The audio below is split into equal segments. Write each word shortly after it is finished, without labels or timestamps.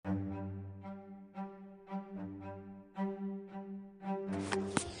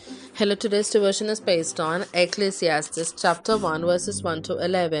Hello, today's devotion is based on Ecclesiastes chapter 1 verses 1 to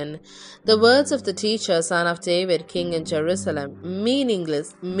 11. The words of the teacher, son of David, king in Jerusalem.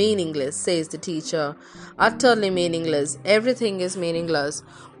 Meaningless, meaningless, says the teacher. Utterly meaningless. Everything is meaningless.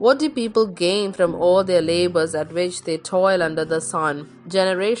 What do people gain from all their labors at which they toil under the sun?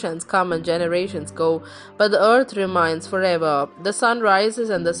 Generations come and generations go, but the earth remains forever. The sun rises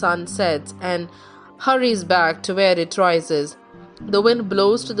and the sun sets and hurries back to where it rises. The wind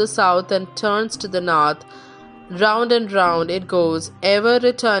blows to the south and turns to the north. Round and round it goes, ever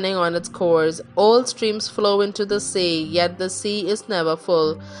returning on its course. All streams flow into the sea, yet the sea is never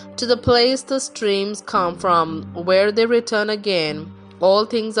full. To the place the streams come from, where they return again. All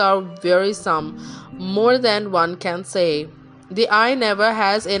things are wearisome, more than one can say. The eye never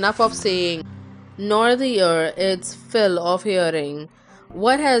has enough of seeing, nor the ear its fill of hearing.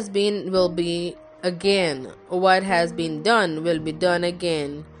 What has been will be again. What has been done will be done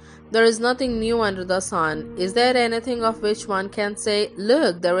again. There is nothing new under the sun. Is there anything of which one can say,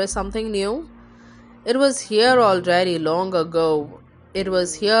 "Look, there is something new"? It was here already long ago. It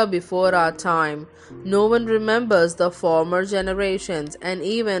was here before our time. No one remembers the former generations, and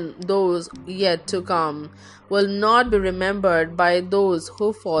even those yet to come will not be remembered by those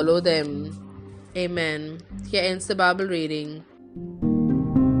who follow them. Amen. Here ends the Bible reading.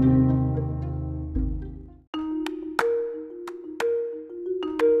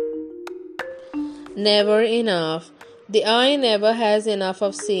 Never enough. The eye never has enough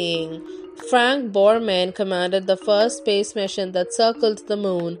of seeing. Frank Borman commanded the first space mission that circled the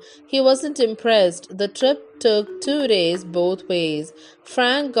moon. He wasn't impressed. The trip took 2 days both ways.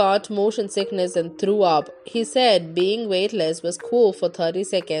 Frank got motion sickness and threw up. He said being weightless was cool for 30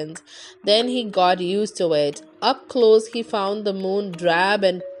 seconds. Then he got used to it. Up close, he found the moon drab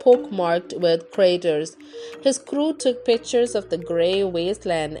and pockmarked with craters. His crew took pictures of the gray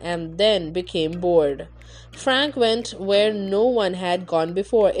wasteland and then became bored. Frank went where no one had gone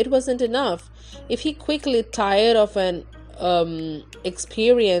before. It wasn't enough. If he quickly tired of an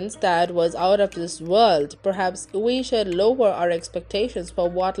experience that was out of this world, perhaps we should lower our expectations for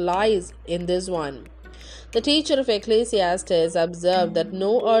what lies in this one. The teacher of Ecclesiastes observed that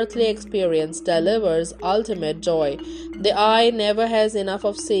no earthly experience delivers ultimate joy. The eye never has enough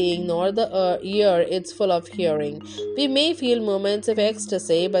of seeing, nor the ear is full of hearing. We may feel moments of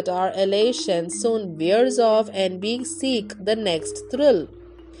ecstasy, but our elation soon wears off and we seek the next thrill.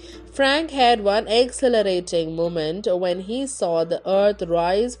 Frank had one exhilarating moment when he saw the earth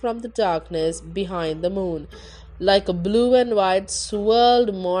rise from the darkness behind the moon. Like a blue and white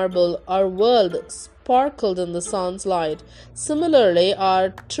swirled marble, our world sparkled in the sun's light. Similarly, our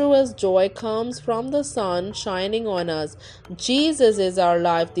truest joy comes from the sun shining on us. Jesus is our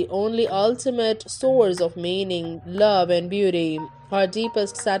life, the only ultimate source of meaning, love, and beauty. Our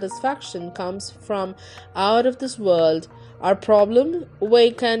deepest satisfaction comes from out of this world. Our problem? We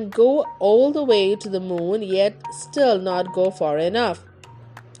can go all the way to the moon, yet still not go far enough.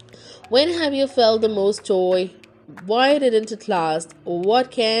 When have you felt the most joy? Why didn't it last?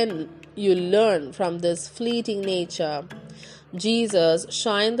 What can you learn from this fleeting nature? Jesus,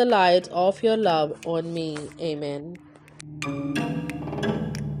 shine the light of your love on me. Amen.